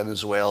with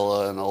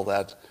Venezuela and all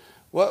that.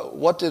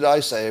 What did I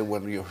say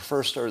when you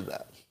first heard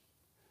that?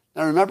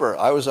 Now remember,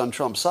 I was on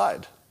Trump's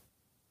side,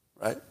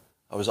 right?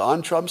 I was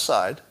on Trump's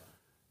side,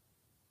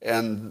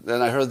 and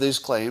then I heard these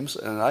claims,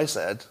 and I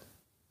said,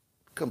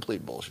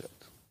 complete bullshit.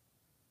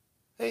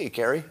 Hey,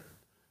 Carrie,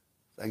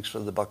 thanks for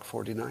the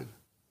 $1.49.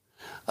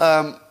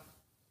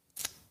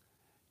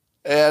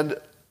 And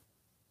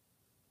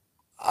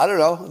I don't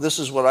know, this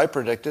is what I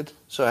predicted,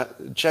 so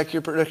check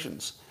your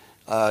predictions.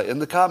 In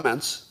the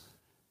comments,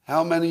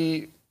 how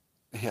many,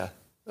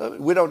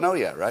 we don't know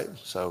yet, right?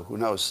 So who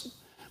knows?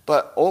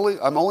 But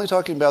I'm only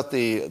talking about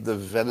the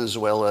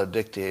Venezuela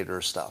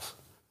dictator stuff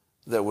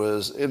that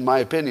was, in my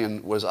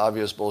opinion, was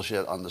obvious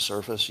bullshit on the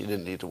surface. You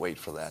didn't need to wait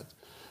for that.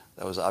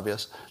 That was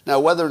obvious. Now,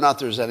 whether or not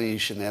there's any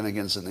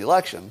shenanigans in the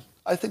election,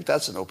 I think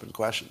that's an open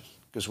question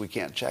because we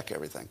can't check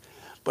everything.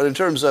 But in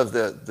terms of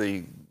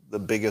the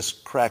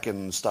biggest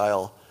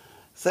Kraken-style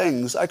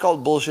things, I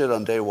called bullshit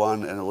on day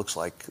one, and it looks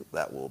like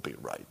that will be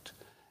right.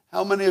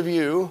 How many of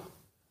you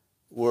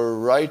were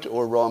right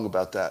or wrong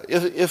about that?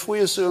 If we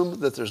assume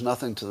that there's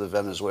nothing to the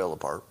Venezuela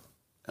part,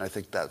 and I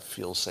think that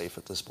feels safe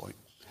at this point.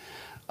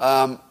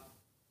 No,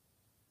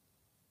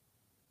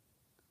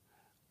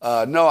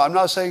 I'm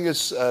not saying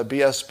it's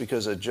BS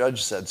because a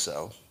judge said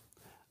so.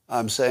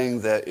 I'm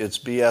saying that it's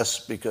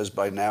BS because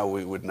by now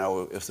we would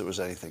know if there was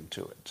anything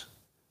to it,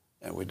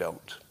 and we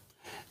don't.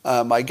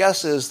 My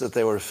guess is that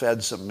they were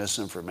fed some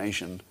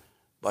misinformation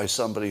by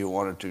somebody who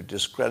wanted to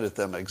discredit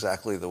them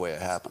exactly the way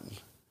it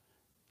happened.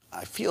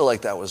 I feel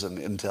like that was an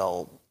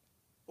intel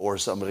or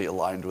somebody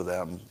aligned with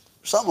them,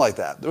 something like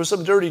that. There were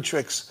some dirty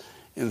tricks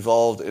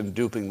involved in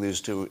duping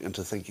these two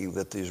into thinking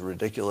that these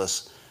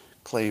ridiculous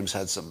claims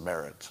had some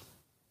merit.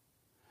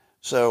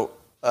 So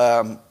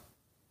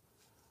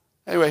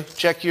anyway,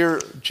 check your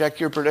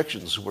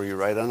predictions. Were you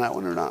right on that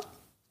one or not?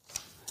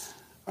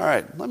 All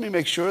right, let me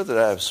make sure that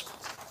I've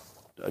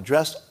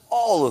addressed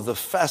all of the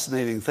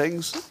fascinating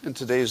things in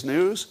today's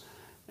news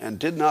and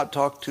did not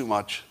talk too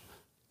much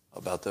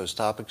about those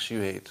topics you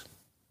hate.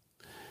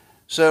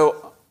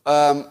 So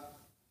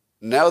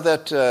now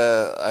that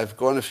I've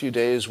gone a few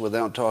days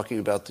without talking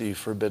about the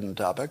forbidden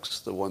topics,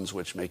 the ones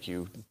which make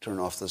you turn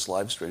off this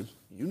live stream,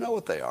 you know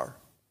what they are.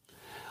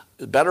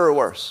 Better or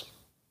worse?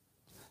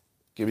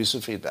 Give me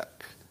some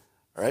feedback.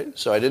 All right?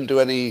 So I didn't do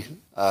any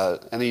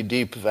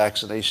deep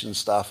vaccination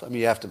stuff. I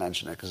mean, you have to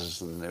mention it because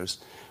it's in the news.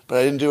 But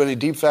I didn't do any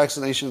deep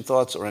vaccination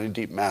thoughts or any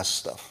deep mask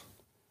stuff.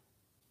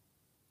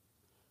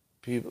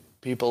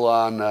 People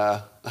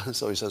on,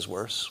 so he says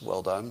worse,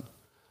 well done.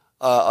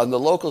 On the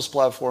Locals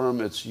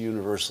platform, it's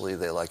universally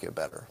they like it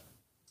better.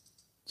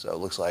 So it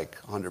looks like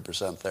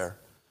 100% there.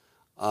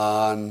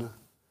 On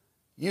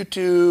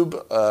YouTube,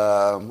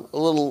 a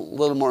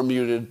little more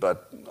muted,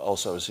 but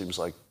also it seems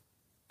like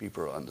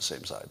people are on the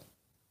same side.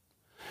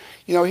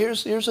 You know,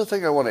 here's the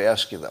thing I want to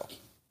ask you, though.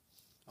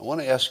 I want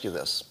to ask you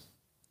this.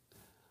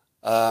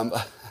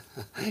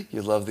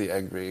 You love the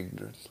angry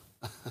ignorant.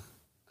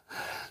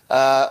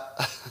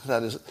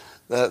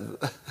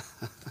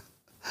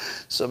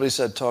 Somebody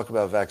said talk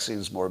about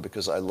vaccines more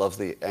because I love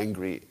the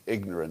angry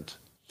ignorant.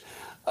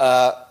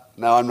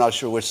 Now, I'm not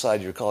sure which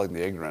side you're calling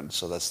the ignorant,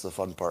 so that's the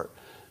fun part.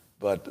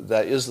 But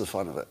that is the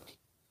fun of it.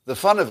 The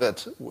fun of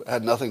it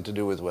had nothing to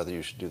do with whether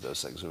you should do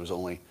those things. It was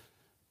only,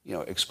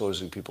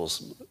 exposing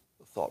people's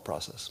thought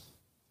process.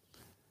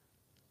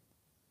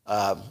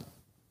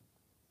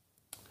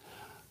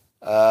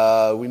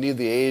 We need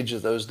the age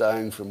of those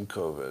dying from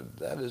COVID.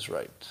 That is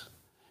right.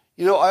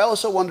 I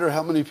also wonder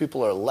how many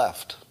people are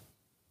left.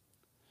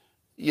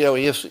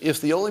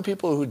 If the only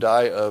people who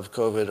die of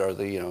COVID are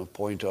the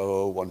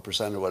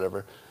 0.01% or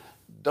whatever,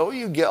 don't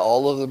you get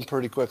all of them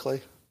pretty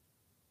quickly?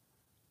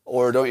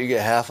 Or don't you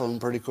get half of them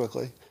pretty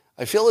quickly?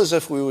 I feel as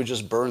if we would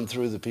just burn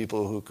through the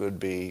people who could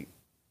be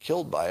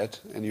killed by it,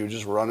 and you would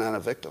just run out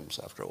of victims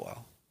after a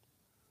while.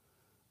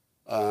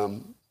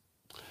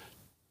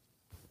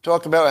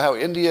 Talk about how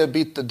India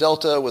beat the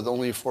Delta with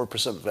only a 4%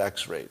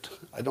 vax rate.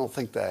 I don't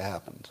think that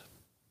happened.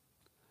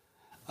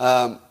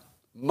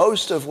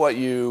 Most of what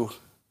you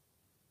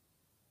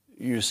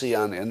see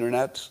on the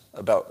internet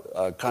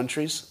about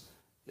countries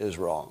is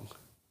wrong.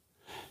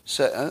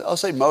 So I'll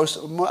say more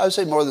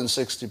than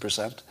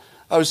 60%.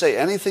 I would say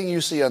anything you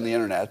see on the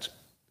internet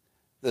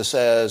that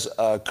says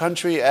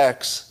country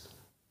X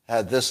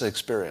had this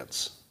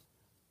experience,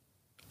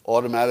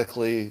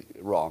 automatically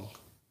wrong.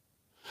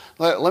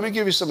 Let me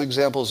give you some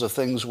examples of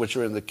things which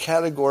are in the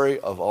category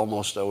of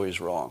almost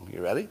always wrong.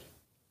 You ready?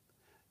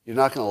 You're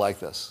not going to like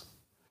this.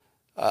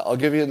 I'll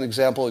give you an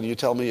example, and you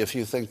tell me if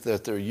you think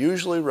that they're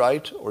usually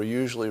right or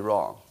usually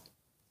wrong.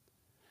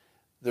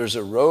 There's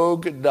a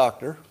rogue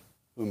doctor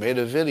who made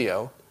a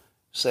video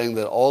saying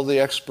that all the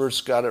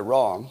experts got it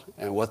wrong,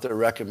 and what they're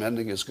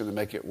recommending is going to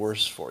make it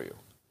worse for you.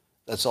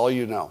 That's all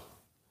you know.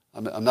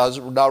 I'm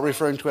not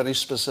referring to any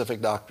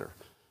specific doctor.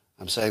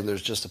 I'm saying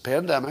there's just a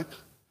pandemic.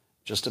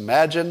 Just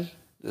imagine,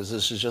 this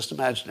is just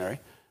imaginary,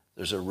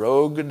 there's a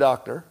rogue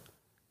doctor,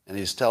 and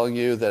he's telling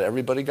you that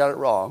everybody got it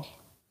wrong.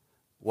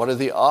 What are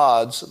the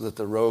odds that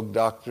the rogue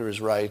doctor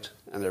is right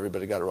and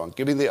everybody got it wrong?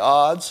 Give me the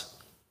odds.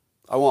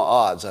 I want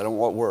odds. I don't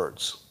want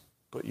words.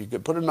 But you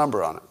could put a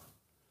number on it.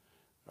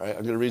 All right,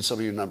 I'm going to read some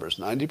of your numbers.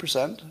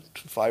 90%,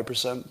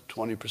 5%,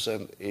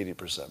 20%,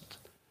 80%.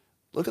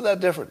 Look at that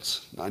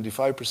difference.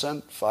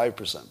 95%,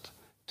 5%,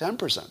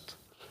 10%.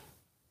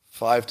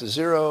 5 to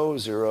 0,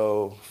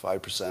 0,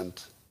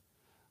 5%.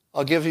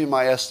 I'll give you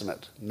my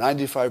estimate.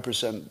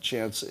 95%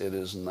 chance it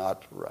is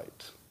not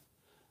right.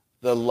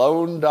 The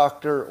lone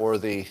doctor or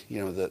the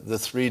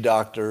three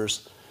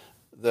doctors,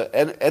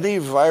 any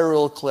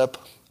viral clip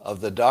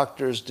of the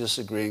doctors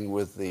disagreeing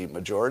with the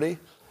majority,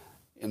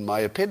 in my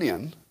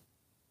opinion,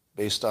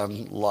 based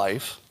on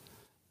life,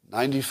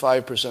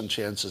 95%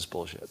 chance is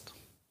bullshit.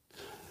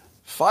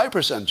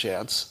 5%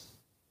 chance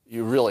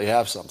you really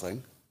have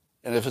something.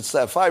 And if it's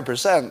that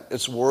 5%,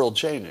 it's world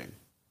changing.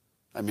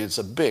 I mean, it's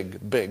a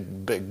big,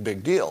 big, big,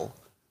 big deal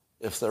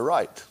if they're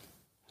right.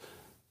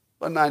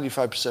 But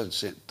 95% of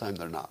the time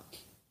they're not.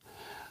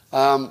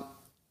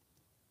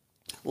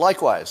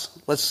 Likewise,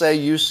 let's say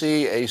you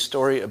see a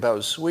story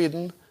about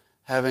Sweden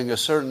having a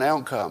certain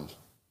outcome.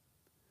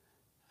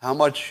 How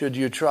much should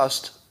you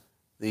trust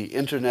the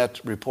internet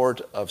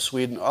report of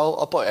Sweden?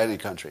 I'll put any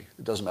country.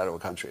 It doesn't matter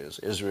what country it is.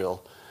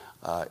 Israel,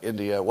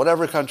 India,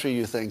 whatever country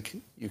you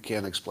think you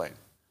can't explain.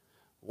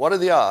 What are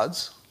the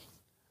odds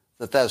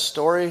that that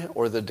story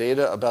or the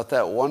data about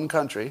that one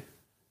country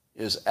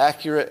is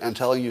accurate and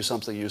telling you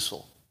something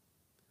useful?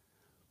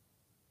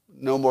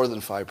 No more than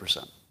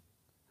 5%.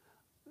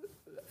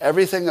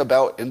 Everything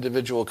about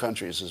individual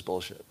countries is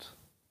bullshit.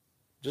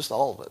 Just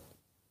all of it.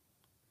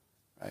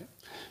 Right?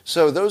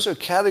 So those are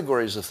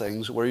categories of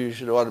things where you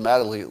should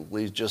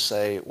automatically just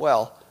say,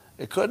 well,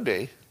 it could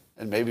be,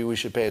 and maybe we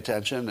should pay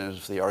attention, and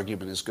if the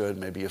argument is good,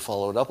 maybe you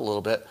follow it up a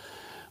little bit.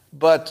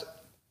 But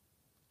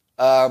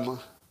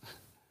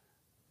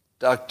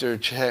Dr.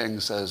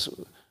 Chang says,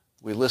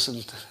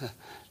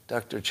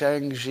 Dr.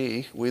 Chang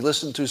Ji, we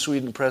listened to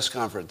Sweden press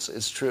conference.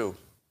 It's true.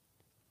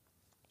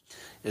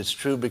 It's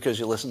true because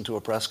you listened to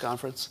a press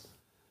conference?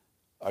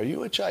 Are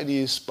you a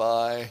Chinese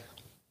spy?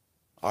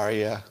 Are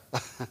you?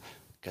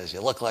 Because you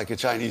look like a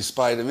Chinese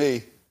spy to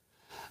me.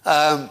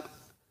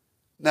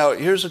 Now,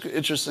 here's an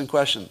interesting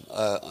question.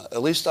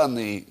 At least on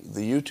the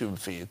YouTube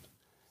feed,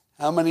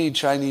 how many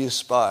Chinese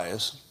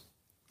spies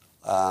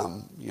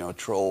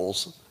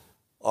trolls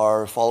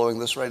are following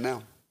this right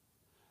now.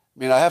 I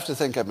mean, I have to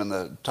think I'm in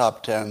the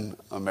top 10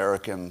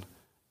 American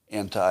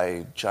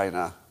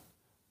anti-China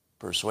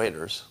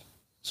persuaders.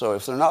 So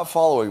if they're not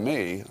following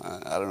me,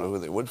 I don't know who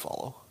they would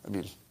follow. I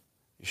mean,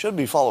 you should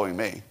be following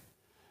me.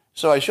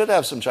 So I should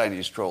have some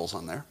Chinese trolls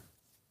on there,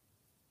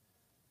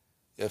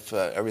 if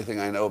everything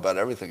I know about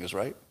everything is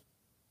right.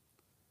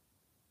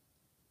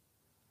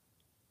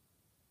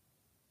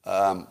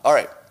 All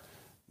right.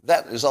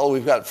 That is all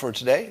we've got for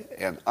today,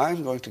 and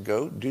I'm going to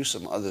go do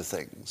some other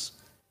things.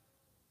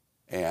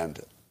 And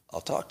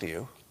I'll talk to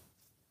you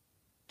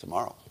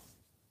tomorrow.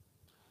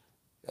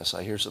 Yes,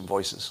 I hear some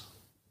voices.